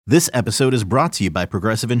This episode is brought to you by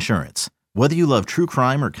Progressive Insurance. Whether you love true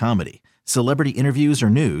crime or comedy, celebrity interviews or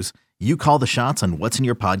news, you call the shots on what's in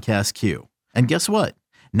your podcast queue. And guess what?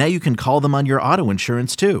 Now you can call them on your auto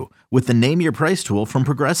insurance too with the Name Your Price tool from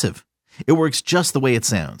Progressive. It works just the way it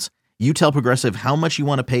sounds. You tell Progressive how much you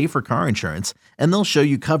want to pay for car insurance, and they'll show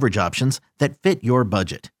you coverage options that fit your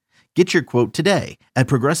budget. Get your quote today at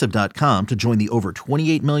Progressive.com to join the over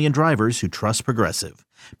 28 million drivers who trust Progressive.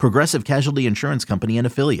 Progressive Casualty Insurance Company and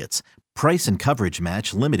Affiliates. Price and coverage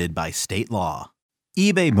match limited by state law.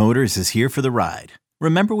 eBay Motors is here for the ride.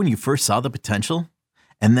 Remember when you first saw the potential?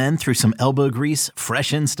 And then through some elbow grease,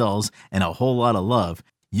 fresh installs, and a whole lot of love,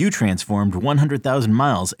 you transformed 100,000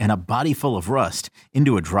 miles and a body full of rust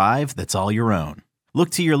into a drive that's all your own.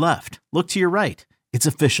 Look to your left. Look to your right. It's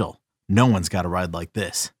official. No one's got a ride like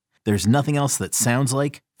this. There's nothing else that sounds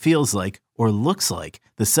like, feels like, or looks like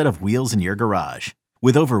the set of wheels in your garage.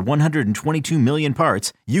 With over 122 million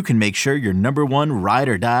parts, you can make sure your number one ride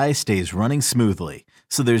or die stays running smoothly.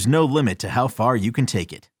 So there's no limit to how far you can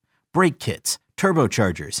take it. Brake kits,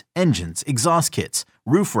 turbochargers, engines, exhaust kits,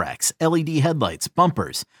 roof racks, LED headlights,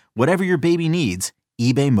 bumpers, whatever your baby needs,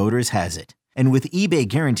 eBay Motors has it. And with eBay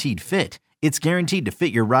Guaranteed Fit, it's guaranteed to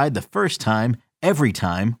fit your ride the first time, every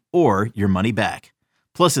time, or your money back.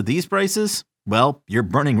 Plus, at these prices, well, you're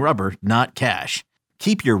burning rubber, not cash.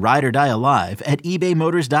 Keep your ride or die alive at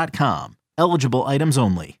ebaymotors.com. Eligible items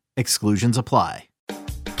only. Exclusions apply.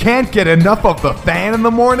 Can't get enough of the Fan in the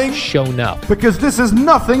morning? Shown up. Because this is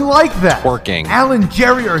nothing like that. Working. Al and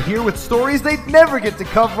Jerry are here with stories they'd never get to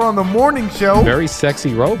cover on the morning show. Very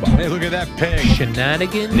sexy robot. Hey, look at that pig.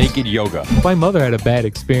 Shenanigans. Naked yoga. My mother had a bad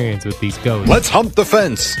experience with these ghosts. Let's hump the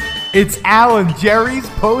fence. It's Al and Jerry's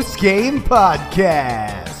post-game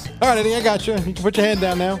podcast. All right, Eddie, I got you. You can put your hand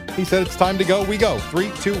down now. He said it's time to go. We go.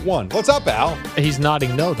 3, 2, 1. What's up, Al? He's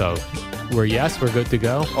nodding no, though. We're good to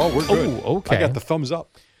go. Oh, we're good. Oh, okay. I got the thumbs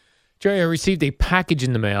up. Jerry, I received a package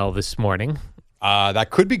in the mail this morning.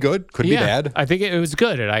 That could be good. Could be bad. I think it was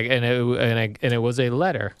good, and it was a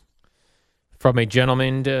letter from a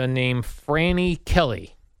gentleman named Franny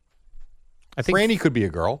Kelly. I think Franny could be a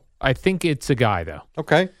girl. I think it's a guy, though.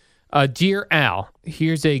 Okay. Dear Al,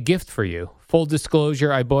 here's a gift for you. Full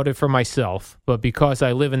disclosure, I bought it for myself, but because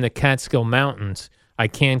I live in the Catskill Mountains, I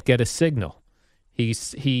can't get a signal.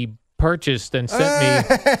 He purchased and sent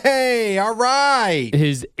me Hey, all right.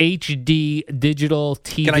 his HD digital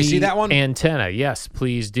TV Can I see that one? antenna. Yes,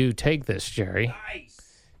 please do take this, Jerry. Nice.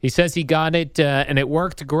 He says he got it, and it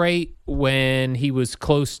worked great when he was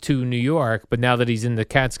close to New York, but now that he's in the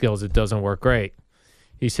Catskills, it doesn't work great.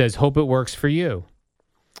 He says, hope it works for you.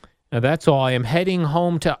 Now, that's all. I am heading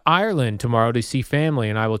home to Ireland tomorrow to see family,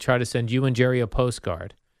 and I will try to send you and Jerry a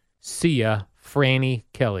postcard. See ya, Franny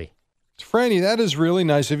Kelly. Franny, that is really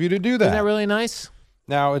nice of you to do that. Isn't that really nice?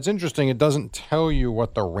 Now, it's interesting. It doesn't tell you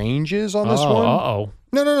what the range is on this one. Uh-oh.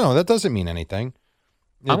 No. That doesn't mean anything.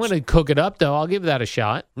 I'm going to cook it up, though. I'll give that a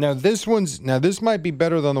shot. Now, this might be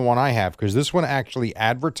better than the one I have because this one actually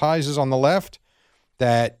advertises on the left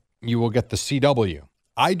that you will get the CW.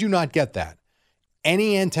 I do not get that.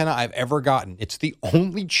 Any antenna I've ever gotten, it's the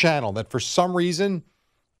only channel that for some reason,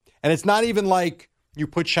 and it's not even like you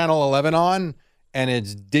put channel 11 on and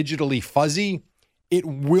it's digitally fuzzy, it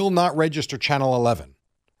will not register channel 11.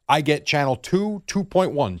 I get channel 2,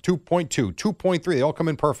 2.1, 2.2, 2.3. They all come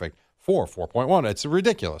in perfect. 4, 4.1. It's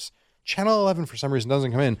ridiculous. Channel 11 for some reason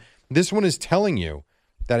doesn't come in. This one is telling you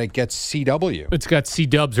that it gets CW. It's got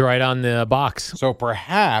C-dubs right on the box. So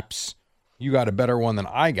perhaps you got a better one than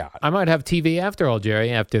I got. I might have TV after all, Jerry,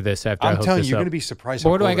 after this. I'm telling you, you're going to be surprised.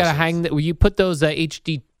 Where do I got to hang? Will you put those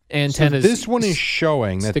HD antennas? So this one is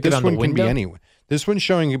showing that this one can be anywhere. This one's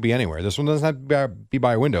showing it can be anywhere. This one doesn't have to be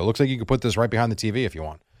by a window. It looks like you could put this right behind the TV if you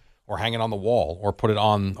want, or hang it on the wall, or put it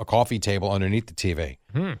on a coffee table underneath the TV.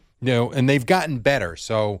 You know, and they've gotten better.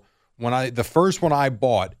 So the first one I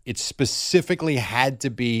bought, it specifically had to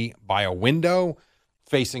be by a window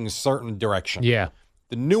facing a certain direction. Yeah.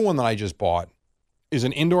 The new one that I just bought is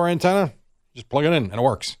an indoor antenna. Just plug it in and it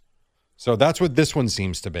works. So that's what this one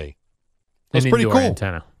seems to be. It's pretty cool.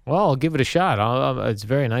 Antenna. Well, I'll give it a shot. It's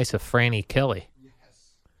very nice of Franny Kelly.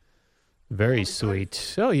 Yes. Very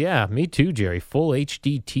sweet. Oh, yeah. Me too, Jerry. Full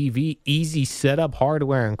HD TV, easy setup,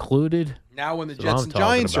 hardware included. Now when the Jets and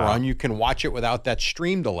Giants are on, you can watch it without that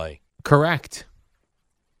stream delay. Correct.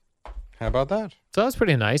 How about that? So that's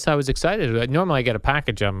pretty nice. I was excited. Normally I get a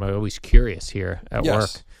package. I'm always curious here at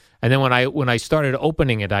work. And then when I started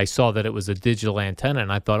opening it, I saw that it was a digital antenna,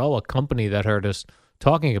 and I thought, a company that heard us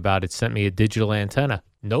talking about it sent me a digital antenna.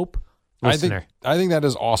 Nope. Listener. I think that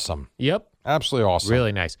is awesome. Yep. Absolutely awesome.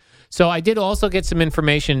 Really nice. So I did also get some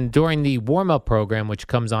information during the warm-up program, which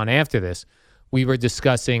comes on after this. We were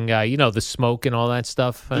discussing, the smoke and all that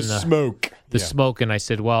stuff. The and, smoke. The smoke. And I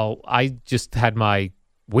said, well, I just had my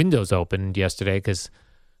windows open yesterday because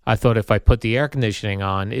I thought if I put the air conditioning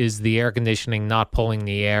on, is the air conditioning not pulling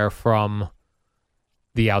the air from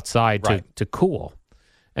the outside to cool?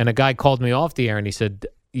 And a guy called me off the air and he said,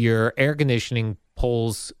 your air conditioning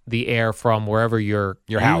pulls the air from wherever your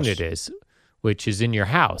house unit is, which is in your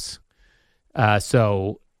house,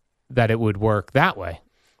 so that it would work that way.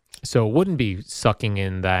 So it wouldn't be sucking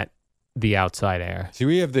in the outside air. See,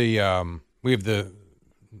 we have the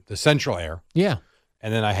central air. Yeah.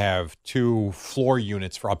 And then I have 2 floor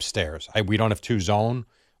units for upstairs. We don't have 2 zone,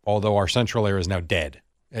 although our central air is now dead.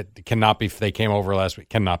 It cannot be. They came over last week.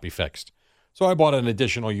 Cannot be fixed. So I bought an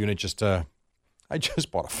additional unit I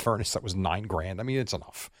just bought a furnace that was $9,000. I mean, it's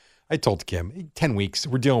enough. I told Kim, 10 weeks.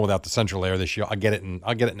 We're dealing without the central air this year. I'll get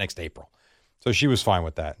it next April. So she was fine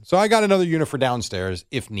with that. So I got another unit for downstairs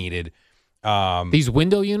if needed. These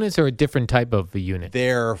window units are a different type of a unit.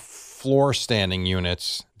 They're floor standing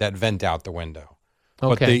units that vent out the window.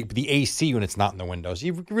 Okay. But the AC unit's not in the windows.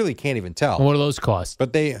 You really can't even tell. What do those cost?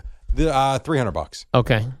 But $300.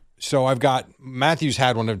 Okay. So Matthew's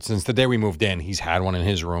had one since the day we moved in. He's had one in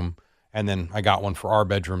his room. And then I got one for our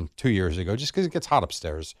bedroom 2 years ago just because it gets hot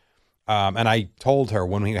upstairs. And I told her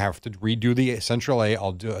when we have to redo the central air,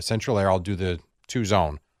 I'll do the 2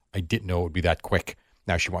 zone. I didn't know it would be that quick.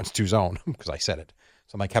 Now she wants 2 zone because I said it.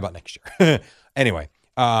 So I'm like, how about next year? Anyway,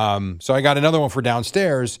 so I got another one for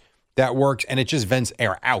downstairs that works, and it just vents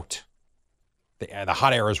air out. The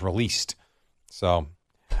hot air is released. So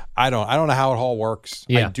I don't know how it all works.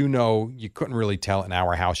 Yeah. I do know you couldn't really tell in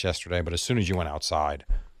our house yesterday, but as soon as you went outside,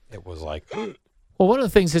 it was like... Well, one of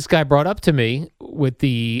the things this guy brought up to me with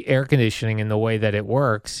the air conditioning and the way that it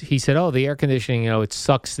works, he said, the air conditioning, it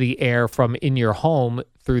sucks the air from in your home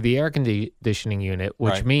through the air conditioning unit,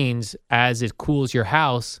 which means as it cools your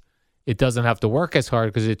house, it doesn't have to work as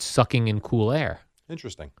hard because it's sucking in cool air.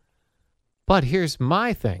 Interesting. But here's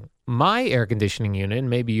my thing. My air conditioning unit, and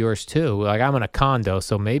maybe yours too, like I'm in a condo,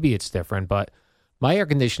 so maybe it's different, but my air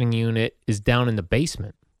conditioning unit is down in the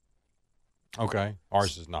basement. Okay.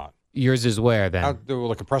 Ours is not. Yours is where then?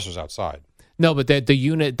 The compressor's outside. No, but the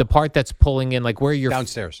unit, the part that's pulling in, like where you're...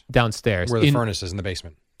 Downstairs. Downstairs. Where the furnace is in the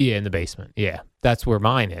basement. Yeah, in the basement. Yeah. That's where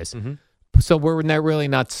mine is. Mm-hmm. So we're really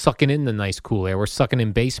not sucking in the nice cool air. We're sucking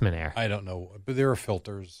in basement air. I don't know, but there are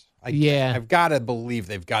filters. Yeah. I've got to believe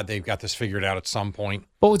they've got this figured out at some point.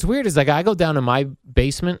 But what's weird is like I go down to my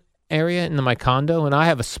basement area into my condo, and I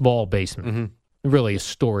have a small basement, really a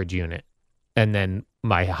storage unit. And then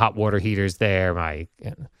my hot water heater's there.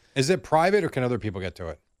 Is it private or can other people get to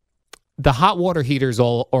it? The hot water heaters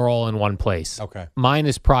are all in one place. Okay. Mine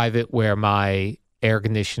is private where my air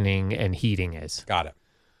conditioning and heating is. Got it.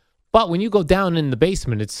 But when you go down in the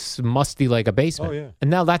basement, it's musty like a basement. Oh, yeah. And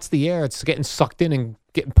now that's the air. It's getting sucked in and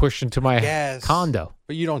getting pushed into my condo.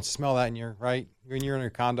 But you don't smell that right? When you're in your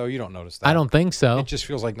condo, you don't notice that. I don't think so. It just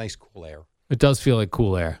feels like nice, cool air. It does feel like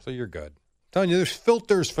cool air. So you're good. I'm telling you, there's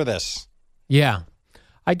filters for this. Yeah.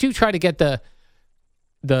 I do try to get the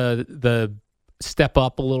step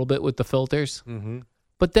up a little bit with the filters. Mm-hmm.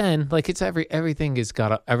 But then, like, it's everything's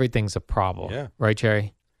a problem. Yeah. Right,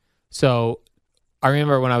 Jerry? So I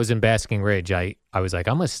remember when I was in Basking Ridge, I was like,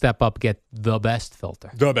 I'm going to step up, get the best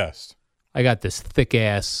filter. The best. I got this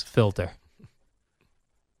thick-ass filter.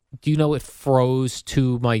 Do you know it froze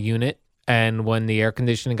to my unit? And when the air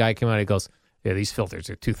conditioning guy came out, he goes, yeah, these filters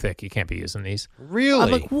are too thick. You can't be using these. Really?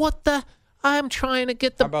 I'm like, what the? I'm trying to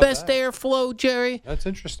get the best airflow, Jerry, That's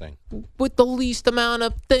interesting. with the least amount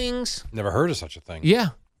of things. Never heard of such a thing. Yeah,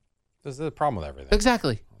 This is the problem with everything.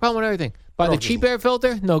 exactly. Problem with everything. Buy the cheap air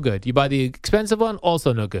filter, no good. You buy the expensive one,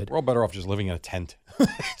 also no good. We're all better off just living in a tent.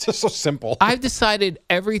 It's just so simple. I've decided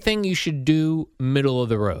everything you should do middle of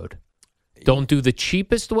the road. Don't do the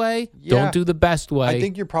cheapest way. Yeah. Don't do the best way. I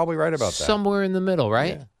think you're probably right about that. Somewhere in the middle,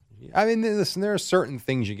 right? Yeah. I mean, listen, there are certain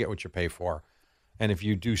things you get what you pay for. And if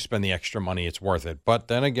you do spend the extra money, it's worth it. But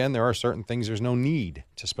then again, there are certain things there's no need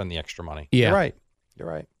to spend the extra money. Yeah. You're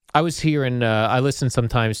right. I was here and I listen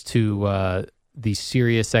sometimes to the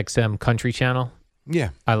Sirius XM Country Channel. Yeah.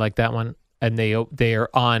 I like that one. And they are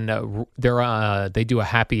on they do a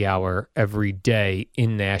happy hour every day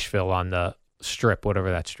in Nashville on the Strip, whatever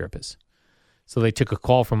that Strip is. So they took a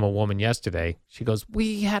call from a woman yesterday. She goes,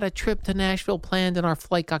 "We had a trip to Nashville planned and our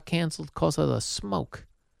flight got canceled because of the smoke."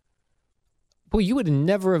 Boy, you would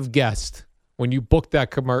never have guessed when you booked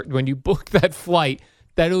that flight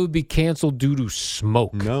that it would be canceled due to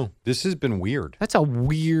smoke. No, this has been weird. That's a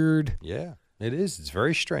weird. Yeah. It is. It's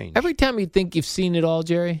very strange. Every time you think you've seen it all,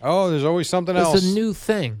 Jerry, Oh, there's always something else. it's a new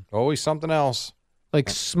thing. Always something else. Like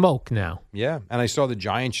smoke now. Yeah. And I saw the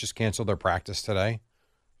Giants just canceled their practice today.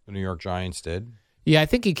 The New York Giants did. Yeah, I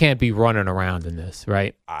think you can't be running around in this,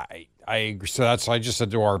 right? I agree. So I just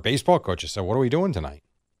said to our baseball coach, I said, what are we doing tonight?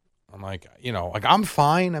 I'm like, I'm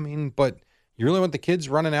fine. I mean, but you really want the kids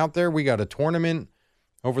running out there? We got a tournament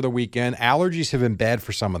over the weekend. Allergies have been bad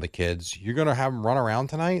for some of the kids. You're going to have them run around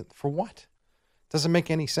tonight? For what? Doesn't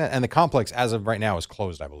make any sense. And the complex, as of right now, is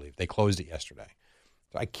closed, I believe. They closed it yesterday.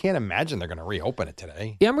 So I can't imagine they're going to reopen it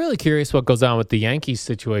today. Yeah, I'm really curious what goes on with the Yankees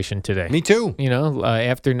situation today. Me too.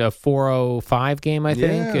 After a 4:05 game, I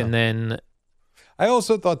think, Yeah. and then I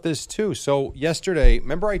also thought this too. So yesterday,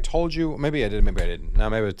 remember I told you, maybe I did, maybe I didn't. No,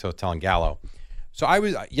 maybe I was telling Gallo. So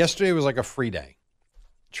yesterday was like a free day.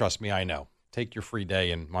 Trust me, I know. Take your free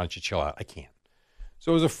day and why don't you chill out? I can't.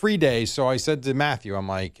 So it was a free day. So I said to Matthew, I'm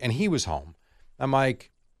like, and he was home. I'm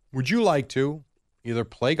like, would you like to either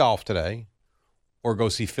play golf today or go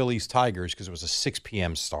see Phillies Tigers because it was a 6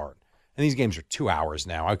 p.m. start. And these games are 2 hours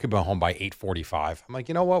now. I could be home by 8:45. I'm like,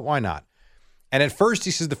 you know what? Why not? And at first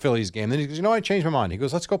he says the Phillies game. Then he goes, I changed my mind. He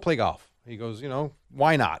goes, let's go play golf. He goes,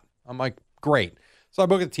 why not? I'm like, great. So I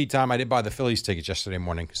booked a tee time. I did buy the Phillies tickets yesterday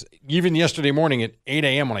morning because even yesterday morning at 8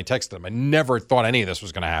 a.m. when I texted them, I never thought any of this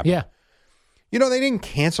was going to happen. yeah, They didn't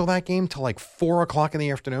cancel that game till like 4 o'clock in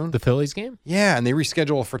the afternoon. the Phillies game. Yeah, and they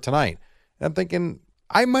rescheduled it for tonight. And I'm thinking,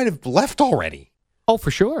 I might have left already. Oh,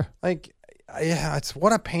 for sure. Like, yeah, it's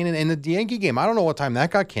what a pain. In the Yankee game, I don't know what time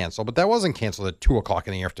that got canceled, but that wasn't canceled at 2 o'clock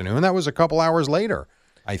in the afternoon. That was a couple hours later,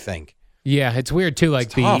 I think. Yeah, it's weird too. Like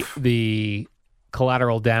It's tough. the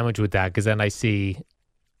collateral damage with that, because then I see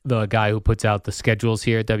the guy who puts out the schedules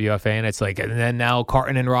here at WFA, and it's like, and then now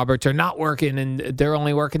Carton and Roberts are not working, and they're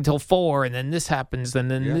only working till 4, and then this happens,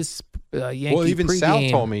 and then this Yankee Well, even pregame. Sal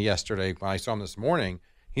told me yesterday when I saw him this morning,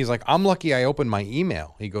 he's like, I'm lucky I opened my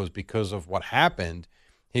email. He goes, because of what happened,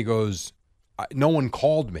 he goes, no one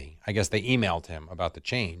called me. I guess they emailed him about the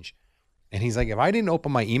change. And he's like, if I didn't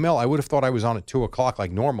open my email, I would have thought I was on at 2 o'clock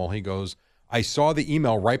like normal. He goes, I saw the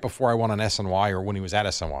email right before I went on SNY or when he was at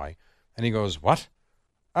SNY. And he goes, what?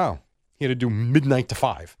 Oh, he had to do midnight to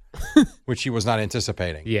 5, which he was not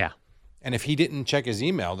anticipating. Yeah. And if he didn't check his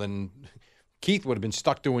email, then Keith would have been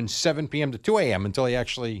stuck doing 7 p.m. to 2 a.m. until he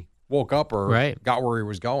actually woke up or Right. got where he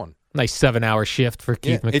was going. Nice 7-hour shift for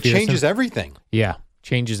Keith McPherson. It changes everything. Yeah,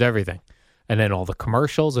 changes everything. And then all the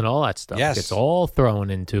commercials and all that stuff Yes. gets all thrown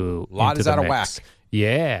into A lot into is the out of mix. whack.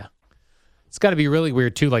 Yeah. It's got to be really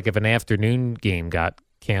weird, too, like if an afternoon game got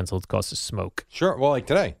canceled because of smoke. Sure. Well, like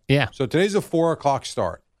today. Yeah. So today's a 4 o'clock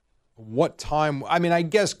start. What time? I mean, I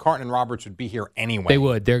guess Carton and Roberts would be here anyway. They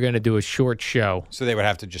would. They're going to do a short show. So they would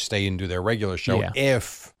have to just stay and do their regular show. Yeah.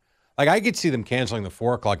 If, like, I could see them canceling the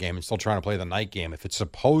 4 o'clock game and still trying to play the night game if it's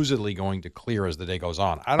supposedly going to clear as the day goes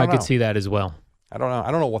on. I don't know. could see that as well. I don't know.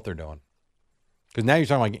 I don't know what they're doing. Because now you're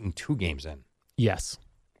talking about getting 2 games in. Yes.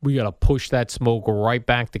 We got to push that smoke right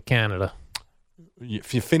back to Canada.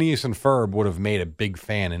 Phineas and Ferb would have made a big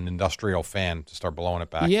fan, an industrial fan, to start blowing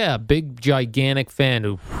it back. Yeah, big, gigantic fan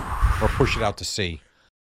who. Or push it out to sea.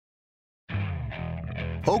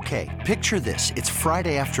 Okay, picture this. It's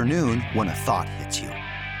Friday afternoon when a thought hits you.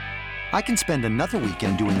 I can spend another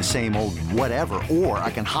weekend doing the same old whatever, or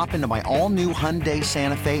I can hop into my all-new Hyundai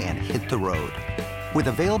Santa Fe and hit the road. With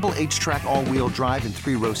available H-Track all-wheel drive and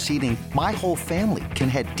 3-row seating, my whole family can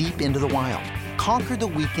head deep into the wild. Conquer the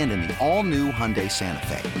weekend in the all-new Hyundai Santa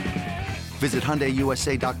Fe. Visit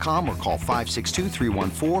HyundaiUSA.com or call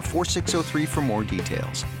 562-314-4603 for more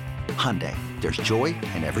details. Hyundai, there's joy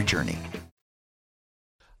in every journey.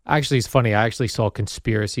 Actually, it's funny. I actually saw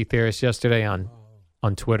conspiracy theorists yesterday on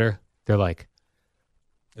Twitter. They're like,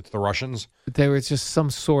 It's the Russians. there was just some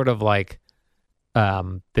sort of like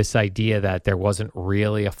this idea that there wasn't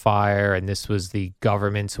really a fire and this was the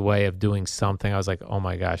government's way of doing something. I was like, oh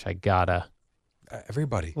my gosh, I gotta.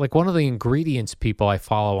 Everybody. Like one of the ingredients people I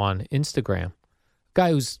follow on Instagram,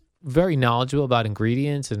 guy who's very knowledgeable about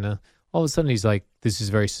ingredients, and all of a sudden he's like, this is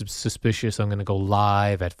very suspicious. I'm going to go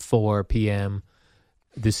live at 4 p.m.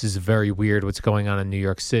 This is very weird what's going on in New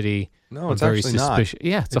York City. No, I'm it's very actually suspicious. not.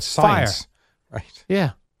 Yeah, it's a science. fire. Right.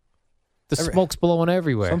 Yeah. The smoke's blowing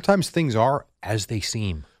everywhere. Sometimes things are as they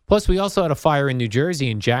seem. Plus, we also had a fire in New Jersey,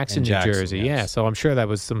 in Jackson, New Jersey. yes. Yeah, so I'm sure that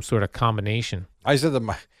was some sort of combination. I said that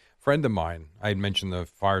my friend of mine, I had mentioned the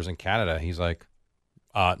fires in Canada. He's like,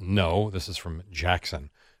 no, this is from Jackson.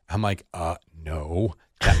 I'm like, no,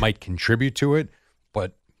 that might contribute to it,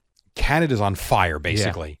 but Canada's on fire,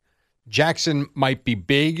 basically. Jackson might be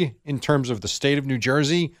big in terms of the state of New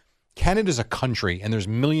Jersey. Canada's a country, and there's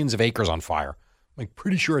millions of acres on fire. I'm like,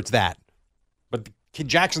 pretty sure it's that. But the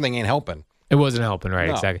Jackson thing ain't helping. It wasn't helping, right?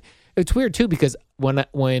 No. Exactly. It's weird too because when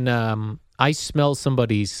I smell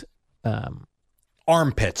somebody's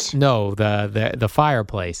Armpits. the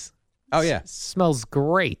fireplace. Oh, yeah. Smells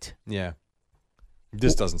great. Yeah.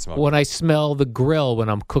 This doesn't smell When good. I smell the grill when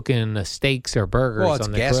I'm cooking steaks or burgers Well, it's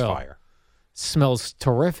on the gas grill, fire. smells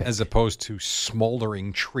terrific. As opposed to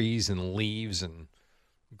smoldering trees and leaves and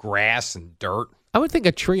grass and dirt. I would think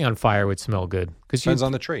a tree on fire would smell good because Depends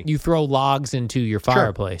on the tree. you throw logs into your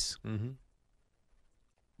fireplace, Mm-hmm.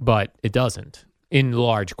 but it doesn't in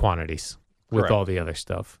large quantities with Correct. all the other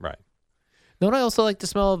stuff. Right. No, what I also like the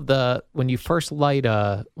smell of when you first light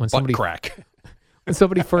when Butt somebody crack. when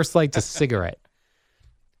somebody first lights a cigarette.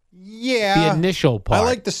 Yeah. The initial part. I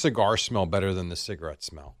like the cigar smell better than the cigarette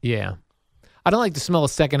smell. Yeah. I don't like the smell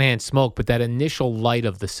of secondhand smoke, but that initial light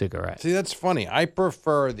of the cigarette. See, that's funny. I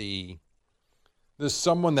prefer the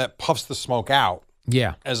someone that puffs the smoke out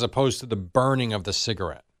Yeah. as opposed to the burning of the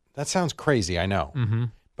cigarette. That sounds crazy, I know. Mm-hmm.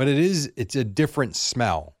 But it's a different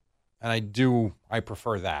smell. And I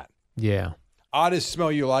prefer that. Yeah. Oddest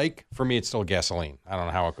smell you like? For me, it's still gasoline. I don't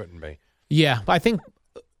know how it couldn't be. Yeah. I think,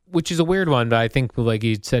 which is a weird one, but I think, like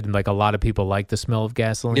you said, like a lot of people like the smell of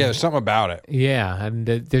gasoline. Yeah, there's something about it. Yeah. And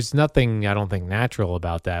there's nothing, I don't think, natural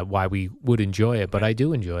about that, why we would enjoy it, but I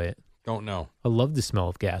do enjoy it. Don't know. I love the smell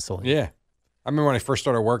of gasoline. Yeah. I remember when I first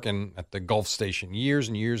started working at the Gulf Station years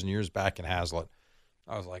and years and years back in Hazlitt.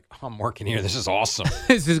 I was like, I'm working here. This is awesome.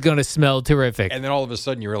 This is going to smell terrific. And then all of a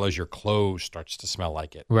sudden you realize your clothes starts to smell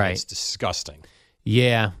like it. Right. It's disgusting.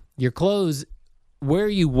 Yeah. Your clothes, where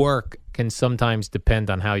you work can sometimes depend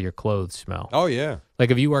on how your clothes smell. Oh, yeah.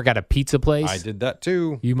 Like if you work at a pizza place, I did that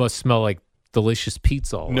too. you must smell like delicious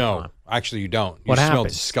pizza all the No, time. actually you don't. You What smell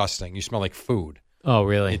happens? disgusting. You smell like food. Oh,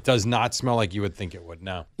 really? It does not smell like you would think it would.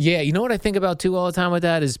 No. Yeah. You know what I think about too all the time with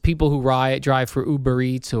that is people who drive for Uber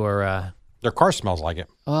Eats or, Their car smells like it.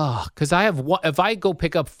 because I have if I go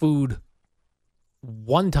pick up food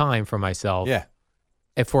one time for myself, Yeah.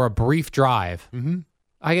 and for a brief drive, Mm-hmm.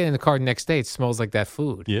 I get in the car the next day, it smells like that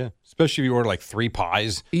food. Yeah. Especially if you order like 3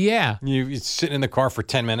 pies. Yeah. You're sitting in the car for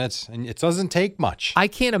 10 minutes and it doesn't take much. I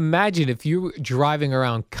can't imagine if you're driving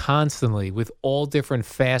around constantly with all different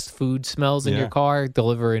fast food smells in Yeah. your car,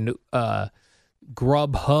 delivering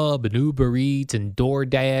Grubhub and Uber Eats and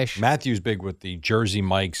DoorDash. Matthew's big with the Jersey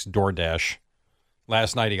Mike's DoorDash.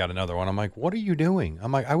 Last night he got another one. I'm like, what are you doing?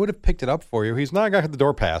 I'm like, I would have picked it up for you. He's not, I got the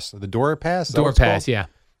door pass. The door pass? Is that what it's DoorPass, called? yeah.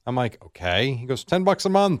 I'm like, okay. He goes, $10 a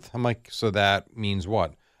month. I'm like, so that means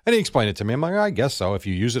what? And he explained it to me. I'm like, I guess so. If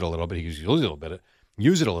you use it a little bit, he goes, use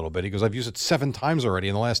it a little bit. He goes, I've used it 7 times already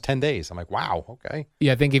in the last 10 days. I'm like, wow, okay.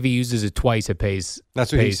 Yeah, I think if he uses it twice, it pays.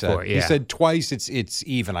 That's what he pays said. for it, He yeah. said twice it's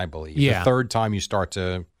even, I believe. Yeah. The third time you start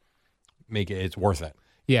to make it, it's worth it.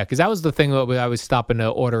 Yeah, because that was the thing that I was stopping to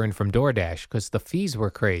order in from DoorDash because the fees were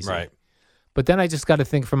crazy. Right. But then I just got to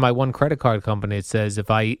think from my one credit card company, it says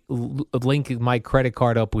if I link my credit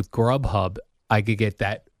card up with Grubhub, I could get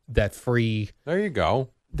that free There you go.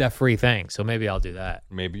 thing. So maybe I'll do that.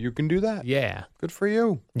 Maybe you can do that. Yeah. Good for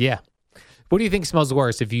you. Yeah. What do you think smells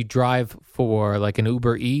worse if you drive for like an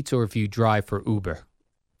Uber Eats or if you drive for Uber?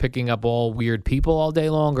 Picking up all weird people all day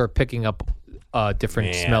long or picking up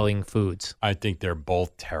different Man. smelling foods? I think they're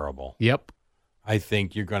both terrible. Yep. I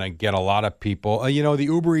think you're going to get a lot of people. The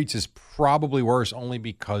Uber Eats is probably worse only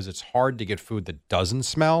because it's hard to get food that doesn't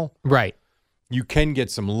smell. Right. You can get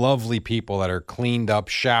some lovely people that are cleaned up,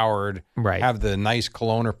 showered, Right. have the nice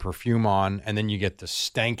cologne or perfume on, and then you get the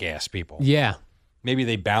stank ass people. Yeah. Maybe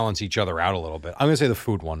they balance each other out a little bit. I'm going to say the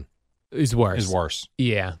food one Is worse. is worse.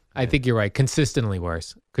 Yeah. I think you're right. Consistently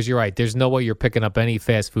worse. Because you're right. There's no way you're picking up any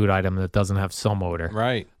fast food item that doesn't have some odor.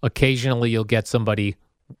 Right. Occasionally you'll get somebody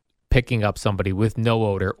picking up somebody with no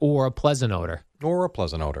odor or a pleasant odor. Or a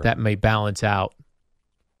pleasant odor. That may balance out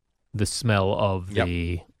the smell of Yep.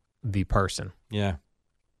 the person. Yeah.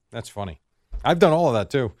 That's funny. I've done all of that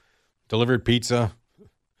too. Delivered pizza,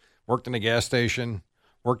 worked in a gas station,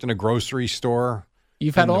 worked in a grocery store.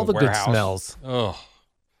 You've had in all the good warehouse. smells. Oh,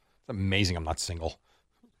 it's amazing I'm not single.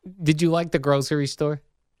 Did you like the grocery store?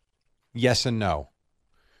 Yes and no.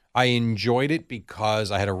 I enjoyed it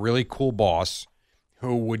because I had a really cool boss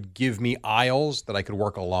who would give me aisles that I could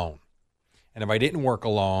work alone. And if I didn't work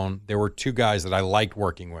alone, there were 2 guys that I liked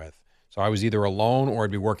working with. So I was either alone or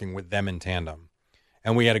I'd be working with them in tandem.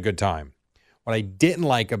 And we had a good time. What I didn't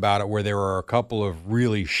like about it were there were a couple of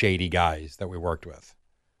really shady guys that we worked with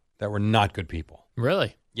that were not good people.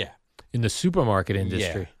 Really? Yeah. In the supermarket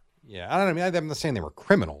industry? Yeah. I don't know. I'm not saying they were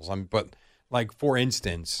criminals. But like, for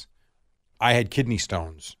instance, I had kidney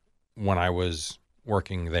stones when I was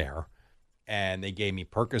working there, and they gave me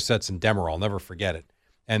Percocets and Demerol. I'll never forget it.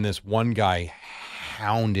 and this one guy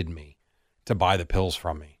hounded me to buy the pills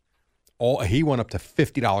from me. He went up to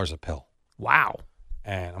 $50 a pill. Wow.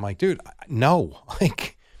 And I'm like, dude, no.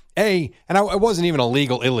 Like, and it wasn't even a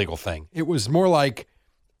illegal thing. It was more like,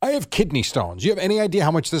 I have kidney stones. You have any idea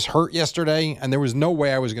how much this hurt yesterday? And there was no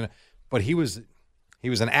way I was going to. But he was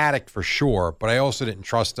an addict for sure, but I also didn't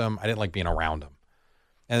trust him. I didn't like being around him.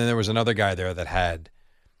 And then there was another guy there that had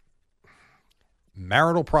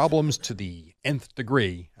marital problems to the nth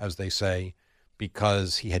degree, as they say,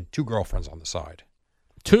 because he had 2 girlfriends on the side.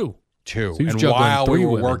 2. So he's and juggling while we 3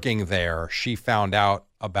 were women. working there, she found out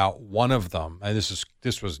about one of them. And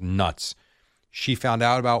this was nuts. She found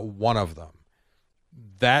out about one of them.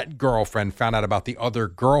 That girlfriend found out about the other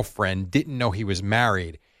girlfriend, didn't know he was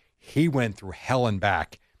married. He went through hell and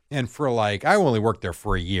back. And for I only worked there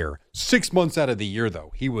for a year. 6 months out of the year,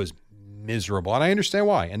 though, he was miserable. And I understand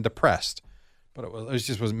why, and depressed. But it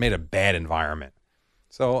just made a bad environment.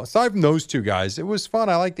 So aside from those 2 guys, it was fun.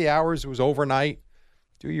 I liked the hours. It was overnight.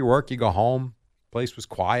 Do your work, you go home. Place was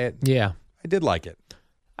quiet. Yeah. I did like it.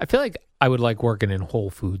 I feel like I would like working in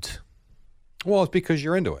Whole Foods. Well, it's because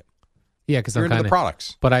you're into it. Yeah, because You're I'm into kind the of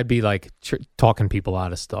products. But I'd be like talking people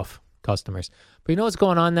out of stuff, customers. But you know what's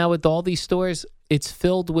going on now with all these stores? It's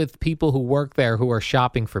filled with people who work there who are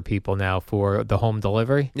shopping for people now for the home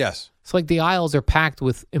delivery. Yes. It's like the aisles are packed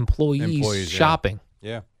with employees shopping.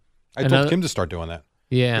 Yeah. I Another- told Kim to start doing that.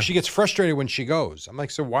 Yeah. She gets frustrated when she goes. I'm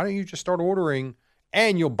like, so why don't you just start ordering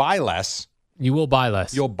and you'll buy less? You will buy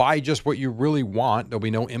less. You'll buy just what you really want. There'll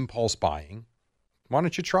be no impulse buying. Why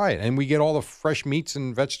don't you try it? And we get all the fresh meats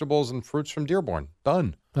and vegetables and fruits from Dearborn.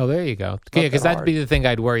 Done. Oh, there you go. Yeah, because that'd hard. be the thing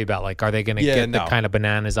I'd worry about. Like, are they going to get the kind of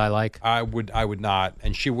bananas I like? I would not,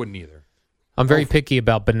 and she wouldn't either. I'm very picky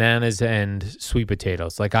about bananas and sweet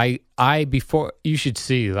potatoes. Like I before you should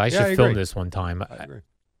see. I should film this one time. I agree.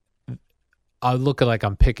 I look like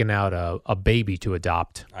I'm picking out a baby to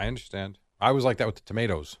adopt. I understand. I was like that with the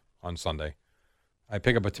tomatoes on Sunday. I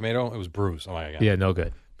pick up a tomato, it was bruised. Oh my God. Yeah, no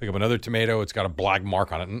good. Pick up another tomato, it's got a black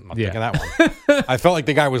mark on it. I'm not Yeah. taking that one. I felt like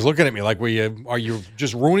the guy was looking at me like, are you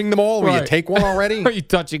just ruining them all? Will you Right. take one already? Are you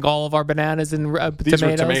touching all of our bananas and These tomatoes?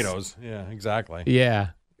 were tomatoes. Yeah, exactly. Yeah.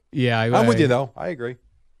 Yeah. I'm with you, though. I agree.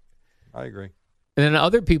 And then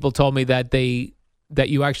other people told me that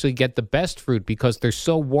you actually get the best fruit because they're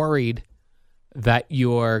so worried that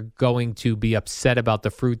you're going to be upset about the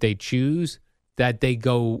fruit they choose that they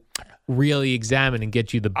go really examine and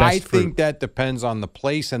get you the best fruit. I think that depends on the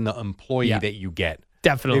place and the employee that you get.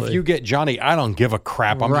 Definitely. If you get Johnny, I don't give a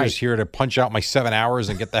crap. I'm Right. just here to punch out my 7 hours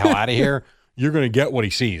and get the hell out of here. You're going to get what he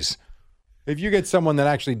sees. If you get someone that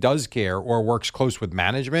actually does care or works close with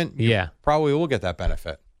management, you probably will get that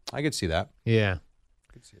benefit. I could see that. Yeah.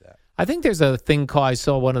 I could see that. I think there's a thing called, I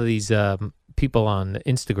saw one of these people on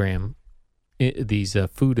Instagram, these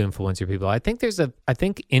food influencer people. I think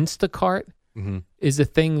Instacart is a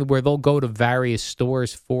thing where they'll go to various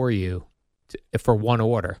stores for you for one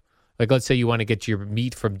order. Like, let's say you want to get your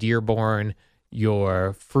meat from Dearborn,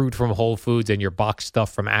 your fruit from Whole Foods, and your box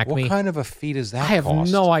stuff from Acme. What kind of a fee does that I have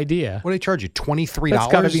cost? no idea. What do they charge you? $23?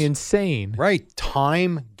 That's got to be insane. Right.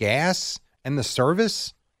 Time, gas, and the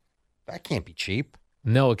service? That can't be cheap.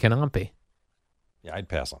 No, it cannot be. Yeah, I'd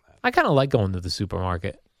pass on that. I kind of like going to the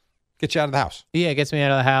supermarket. Get you out of the house. Yeah, it gets me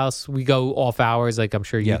out of the house. We go off hours, like I'm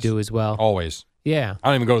sure you Yes. do as well. Always. Yeah. I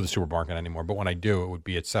don't even go to the supermarket anymore, but when I do, it would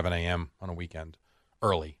be at 7 a.m. on a weekend,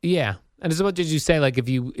 early. Yeah. And as much as you say, like if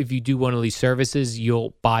you do one of these services,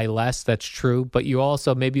 you'll buy less. That's true. But you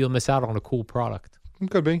also, maybe you'll miss out on a cool product. It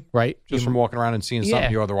could be. Right? Just from walking around and seeing Yeah.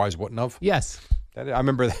 something you otherwise wouldn't have. Yes. I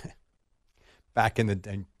remember that back in the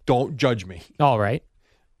day. Don't judge me. All right.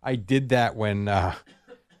 I did that when a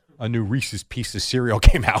new Reese's Pieces cereal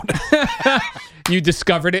came out. You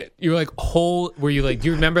discovered it. You were like, do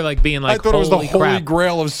you remember like being like, I thought it was the holy crap.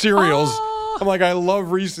 grail of cereals. Oh. I'm like, I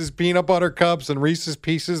love Reese's peanut butter cups and Reese's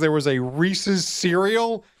Pieces. There was a Reese's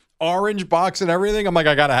cereal, orange box and everything. I'm like,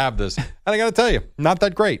 I got to have this. And I got to tell you, not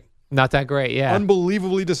that great. Not that great. Yeah.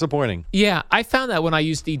 Unbelievably disappointing. Yeah. I found that when I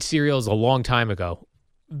used to eat cereals a long time ago,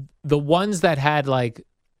 the ones that had like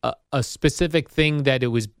a specific thing that it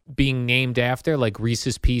was being named after, like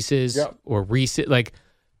Reese's Pieces or Reese's, like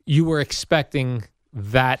you were expecting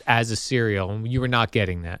that as a cereal and you were not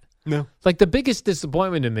getting that. No. Like the biggest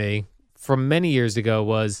disappointment to me from many years ago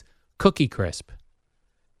was Cookie Crisp.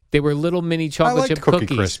 They were little mini chocolate chip Cookie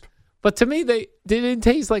cookies. Crisp. But to me, they didn't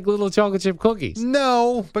taste like little chocolate chip cookies.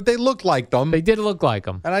 No, but they looked like them. They did look like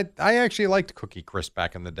them. And I actually liked Cookie Crisp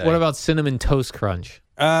back in the day. What about Cinnamon Toast Crunch?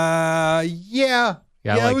 Yeah.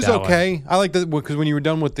 Yeah, I like it was that one. okay. I liked it because when you were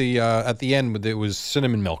done with the at the end, it was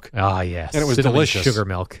cinnamon milk. Ah, yes. And it was Cinnamon delicious. Sugar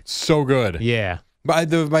milk. So good. Yeah.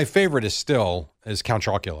 But my favorite is Count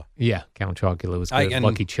Chocula. Yeah, Count Chocula was good. and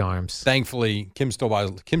Lucky Charms. Thankfully, Kim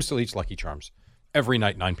still eats Lucky Charms every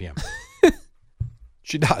night, 9 p.m.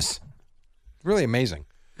 She does. Really amazing.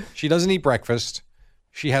 She doesn't eat breakfast.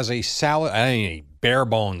 She has a salad, a bare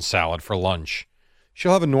bones salad for lunch.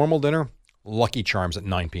 She'll have a normal dinner, Lucky Charms at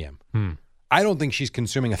 9 p.m. I don't think she's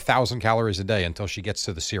consuming 1,000 calories a day until she gets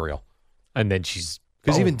to the cereal. And then she's...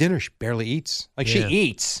 Because even dinner, she barely eats. She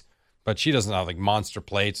eats, but she doesn't have monster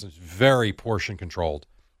plates. It's very portion controlled.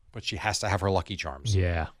 But she has to have her Lucky Charms.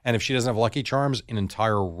 Yeah. And if she doesn't have Lucky Charms, an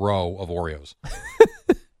entire row of Oreos.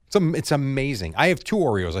 It's amazing. I have 2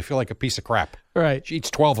 Oreos. I feel like a piece of crap. Right. She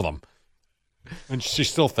eats 12 of them. And she's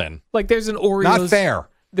still thin. Like there's an Oreo. Not fair.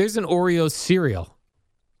 There's an Oreo cereal.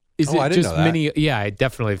 Is it I didn't just know that. mini? Yeah, I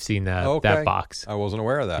definitely have seen that box. I wasn't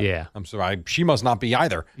aware of that. Yeah. I'm sorry. She must not be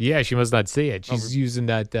either. Yeah, she must not see it. She's using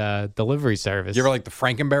that delivery service. You ever like the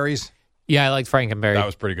Frankenberries? Yeah, I like Frankenberry. That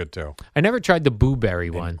was pretty good too. I never tried the Boo Berry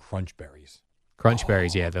one. And Crunch Berries. Crunch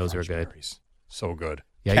Berries, yeah, those were good. Berries. So good.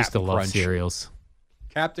 Yeah, I used to love Crunch. cereals.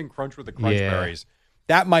 Captain Crunch with the Crunch Berries.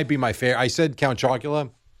 That might be my favorite. I said Count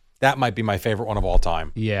Chocula. That might be my favorite one of all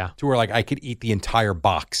time. Yeah. To where I could eat the entire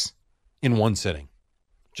box in one sitting.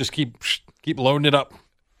 Just keep loading it up.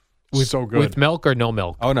 So good. With milk or no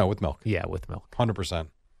milk? Oh, no, with milk. Yeah, with milk. 100%.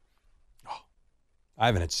 Oh, I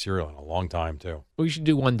haven't had cereal in a long time, too. We should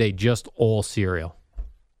do one day just all cereal.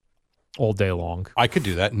 All day long. I could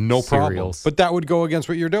do that. No problem. Cereals. But that would go against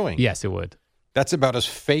what you're doing. Yes, it would. That's about as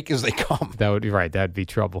fake as they come. That would be right. That'd be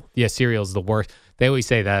trouble. Yeah, cereal's the worst. They always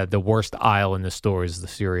say that the worst aisle in the store is the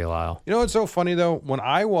cereal aisle. You know what's so funny, though? When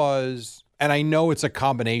I was, and I know it's a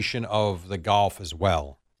combination of the golf as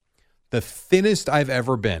well, the thinnest I've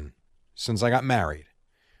ever been since I got married.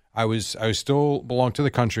 I was still belonged to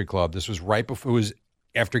the country club. This was right before, it was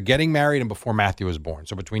after getting married and before Matthew was born.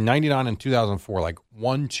 So between 99 and 2004,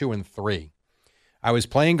 1, 2, and 3, I was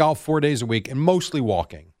playing golf 4 days a week and mostly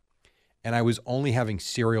walking. And I was only having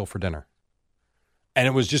cereal for dinner. And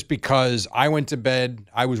it was just because I went to bed.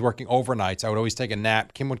 I was working overnights. I would always take a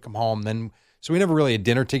nap. Kim would come home. So we never really had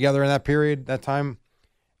dinner together in that time.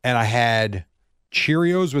 And I had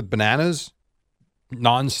Cheerios with bananas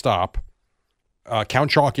nonstop,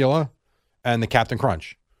 Count Chocula, and the Captain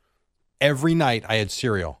Crunch. Every night I had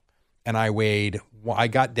cereal. And I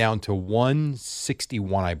got down to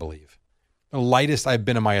 161, I believe. The lightest I've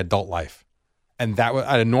been in my adult life. And that was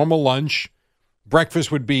at a normal lunch.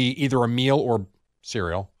 Breakfast would be either a meal or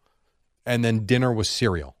cereal. And then dinner was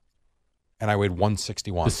cereal. And I weighed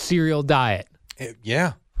 161. The cereal diet.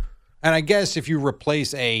 Yeah. And I guess if you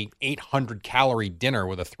replace a 800-calorie dinner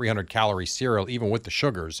with a 300-calorie cereal, even with the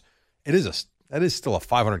sugars, that is still a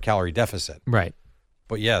 500-calorie deficit. Right.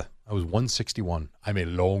 But yeah, I was 161. I'm a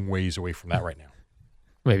long ways away from that right now.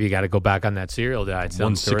 Maybe you got to go back on that cereal diet.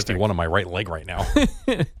 Sounds 161 on my right leg right now.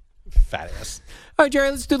 Fat ass. All right, Jerry,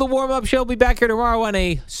 let's do the warm-up show. We'll be back here tomorrow on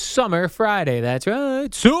a summer Friday. That's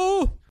right. So...